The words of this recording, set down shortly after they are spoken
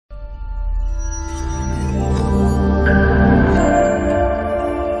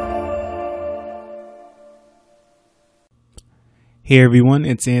Hey everyone,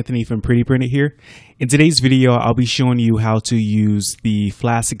 it's Anthony from Pretty Printed here. In today's video, I'll be showing you how to use the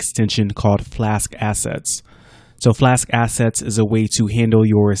Flask extension called Flask-Assets. So Flask-Assets is a way to handle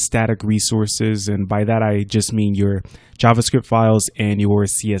your static resources, and by that I just mean your JavaScript files and your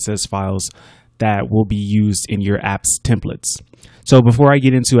CSS files that will be used in your app's templates. So before I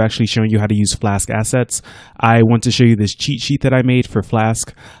get into actually showing you how to use Flask-Assets, I want to show you this cheat sheet that I made for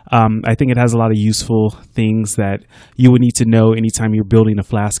Flask. I think it has a lot of useful things that you would need to know anytime you're building a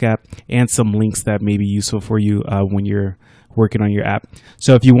Flask app, and some links that may be useful for you when you're working on your app.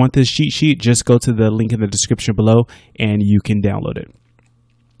 So if you want this cheat sheet, just go to the link in the description below and you can download it.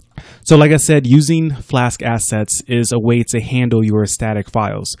 So like I said, using Flask-Assets is a way to handle your static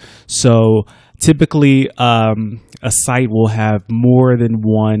files. So typically, a site will have more than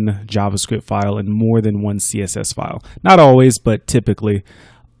one JavaScript file and more than one CSS file. Not always, but typically.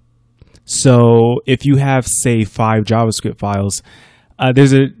 So if you have, say, 5 JavaScript files,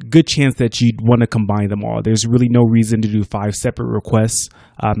 there's a good chance that you'd want to combine them all. There's really no reason to do 5 separate requests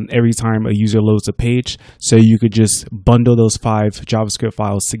every time a user loads a page. So you could just bundle those 5 JavaScript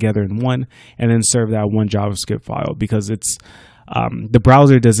files together in one and then serve that one JavaScript file, because it's the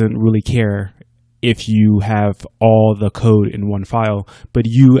browser doesn't really care if you have all the code in one file, but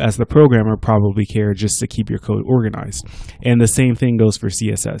you as the programmer probably care just to keep your code organized. And the same thing goes for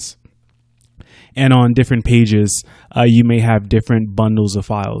CSS. And on different pages, you may have different bundles of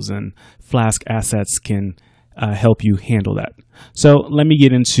files, and Flask-Assets can help you handle that. So let me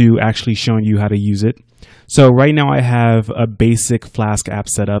get into actually showing you how to use it. So right now I have a basic Flask app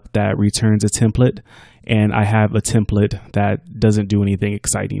setup that returns a template, and I have a template that doesn't do anything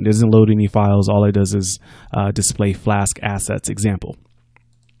exciting. It doesn't load any files. All it does is display Flask-Assets example.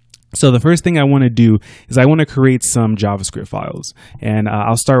 So the first thing I want to do is I want to create some JavaScript files, and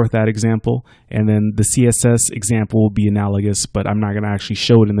I'll start with that example, and then the CSS example will be analogous, but I'm not going to actually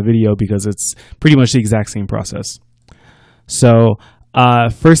show it in the video because it's pretty much the exact same process. So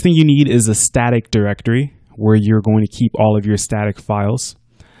first thing you need is a static directory where you're going to keep all of your static files.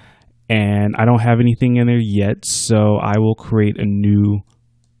 And I don't have anything in there yet, so I will create a new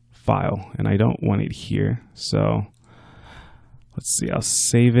file, and I don't want it here. So let's see, I'll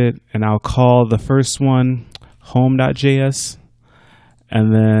save it, and I'll call the first one home.js,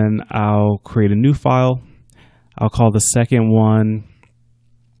 and then I'll create a new file. I'll call the second one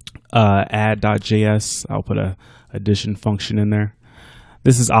add.js. I'll put a addition function in there.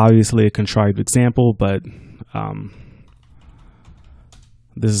 This is obviously a contrived example, but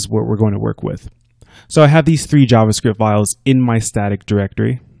this is what we're going to work with. So I have these 3 JavaScript files in my static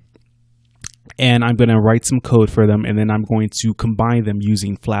directory, and I'm going to write some code for them, and then I'm going to combine them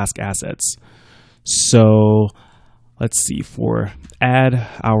using Flask-Assets. So let's see, for add,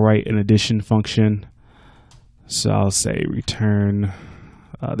 I'll write an addition function. So I'll say return,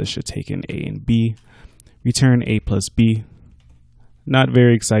 this should take in A and B, return A plus B. Not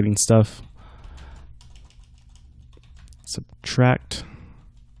very exciting stuff. Subtract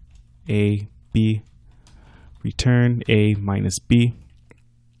A, B, return A minus B.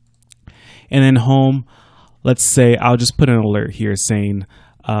 And then home, let's say I'll just put an alert here saying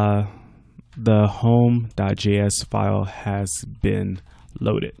the home.js file has been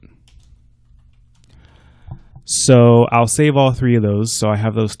loaded. So I'll save all 3 of those. So I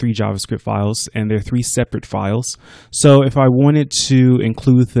have those 3 JavaScript files, and they're 3 separate files. So if I wanted to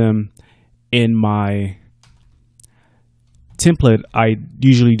include them in my template, I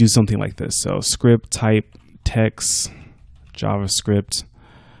usually do something like this. So script type text JavaScript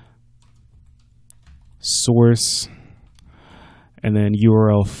source, and then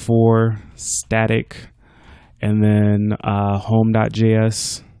URL for static, and then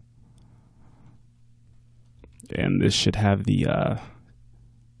home.js, and this should have the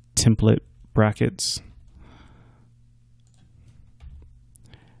template brackets.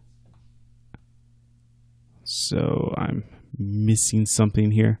 So I'm missing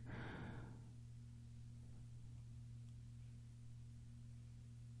something here.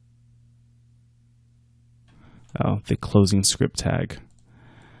 Oh, the closing script tag.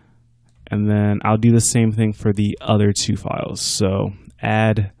 And then I'll do the same thing for the other 2 files. So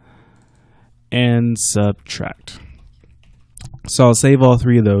add and subtract. So I'll save all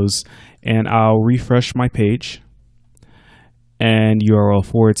 3 of those, and I'll refresh my page. And URL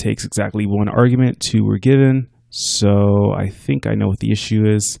for takes exactly 1 argument, 2 were given. So I think I know what the issue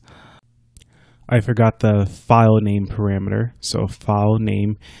is. I forgot the file name parameter. So file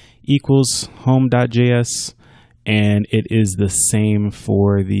name equals home.js, and it is the same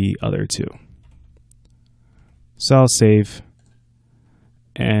for the other 2. So I'll save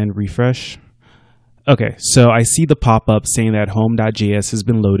and refresh. Okay, so I see the pop-up saying that home.js has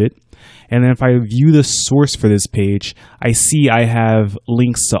been loaded. And then if I view the source for this page, I see I have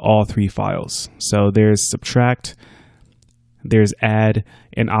links to all three files. So there's subtract, there's add,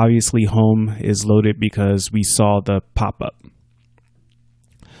 and obviously home is loaded because we saw the pop-up.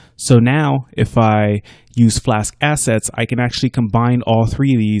 So now if I use Flask-Assets, I can actually combine all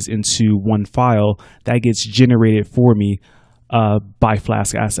three of these into one file that gets generated for me by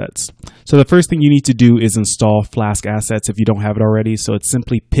Flask-Assets. So the first thing you need to do is install Flask-Assets if you don't have it already. So it's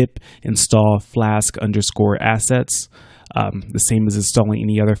simply pip install Flask_assets, the same as installing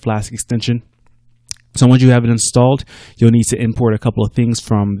any other Flask extension. So once you have it installed, you'll need to import a couple of things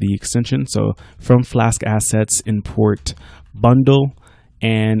from the extension. So from Flask-Assets, import bundle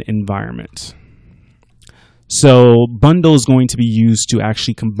and environment. So bundle is going to be used to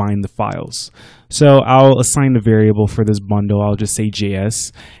actually combine the files. So I'll assign a variable for this bundle. I'll just say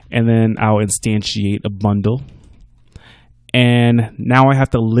JS, and then I'll instantiate a bundle. And now I have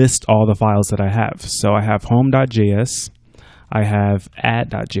to list all the files that I have. So I have home.js, I have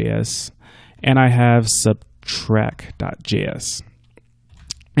add.js, and I have subtract.js.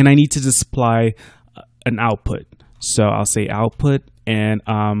 And I need to display an output. So I'll say output, and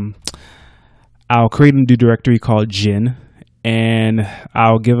I'll create a new directory called gen, and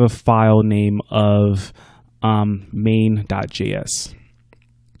I'll give a file name of main.js.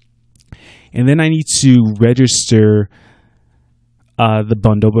 And then I need to register the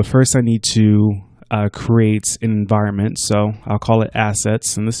bundle, but first I need to create an environment. So I'll call it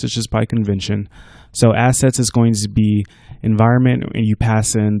assets, and this is just by convention. So assets is going to be environment, and you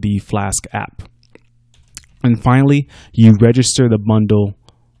pass in the Flask app. And finally, you register the bundle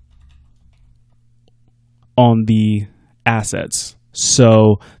on the assets.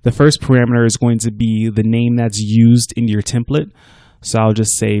 So the first parameter is going to be the name that's used in your template. So I'll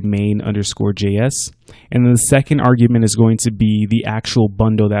just say main_JS. And then the second argument is going to be the actual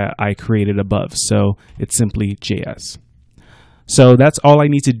bundle that I created above. So it's simply JS. So that's all I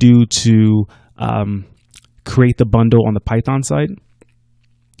need to do to create the bundle on the Python side.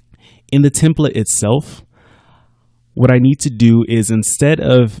 In the template itself, what I need to do is, instead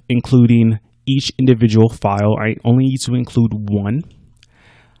of including each individual file, I only need to include one.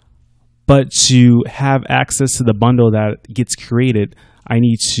 But to have access to the bundle that gets created, I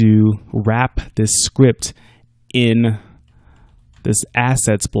need to wrap this script in this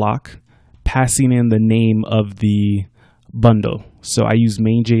assets block, passing in the name of the bundle. So I use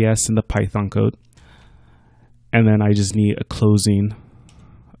main.js in the Python code. And then I just need a closing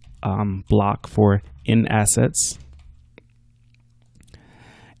block for in assets.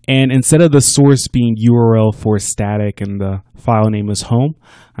 And instead of the source being URL for static and the file name is home,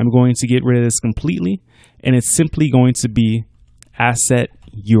 I'm going to get rid of this completely, and it's simply going to be asset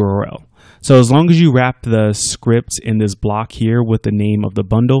URL. So as long as you wrap the script in this block here with the name of the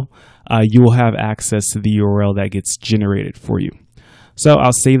bundle, you will have access to the URL that gets generated for you. So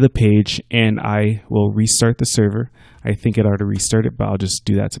I'll save the page and I will restart the server. I think it already restarted, but I'll just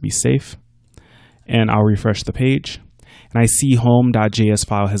do that to be safe. And I'll refresh the page. And I see home.js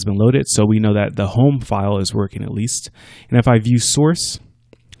file has been loaded, so we know that the home file is working at least. And if I view source,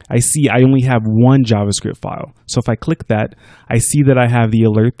 I see I only have one JavaScript file. So if I click that, I see that I have the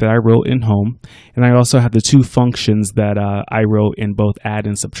alert that I wrote in home, and I also have the two functions that I wrote in both add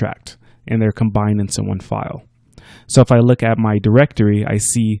and subtract, and they're combined into one file. So if I look at my directory, I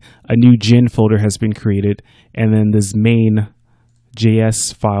see a new gen folder has been created, and then this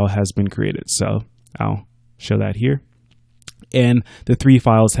main.js file has been created. So I'll show that here. And the three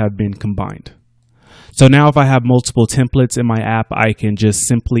files have been combined. So now if I have multiple templates in my app, I can just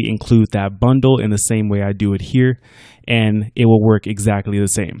simply include that bundle in the same way I do it here, and it will work exactly the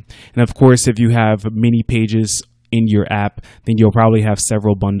same. And of course, if you have many pages in your app, then you'll probably have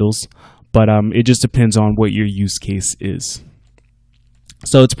several bundles, but it just depends on what your use case is.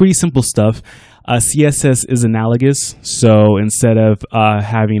 So it's pretty simple stuff. CSS is analogous. So instead of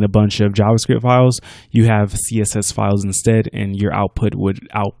having a bunch of JavaScript files, you have CSS files instead, and your output would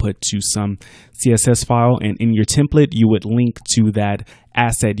output to some CSS file. And in your template, you would link to that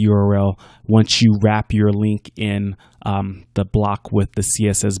asset URL once you wrap your link in the block with the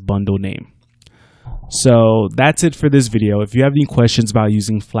CSS bundle name. So that's it for this video. If you have any questions about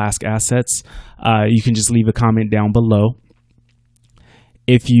using Flask-Assets, you can just leave a comment down below.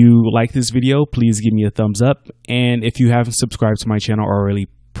 If you like this video, please give me a thumbs up. And if you haven't subscribed to my channel already,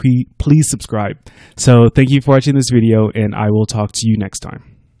 please subscribe. So thank you for watching this video, and I will talk to you next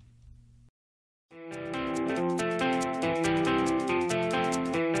time.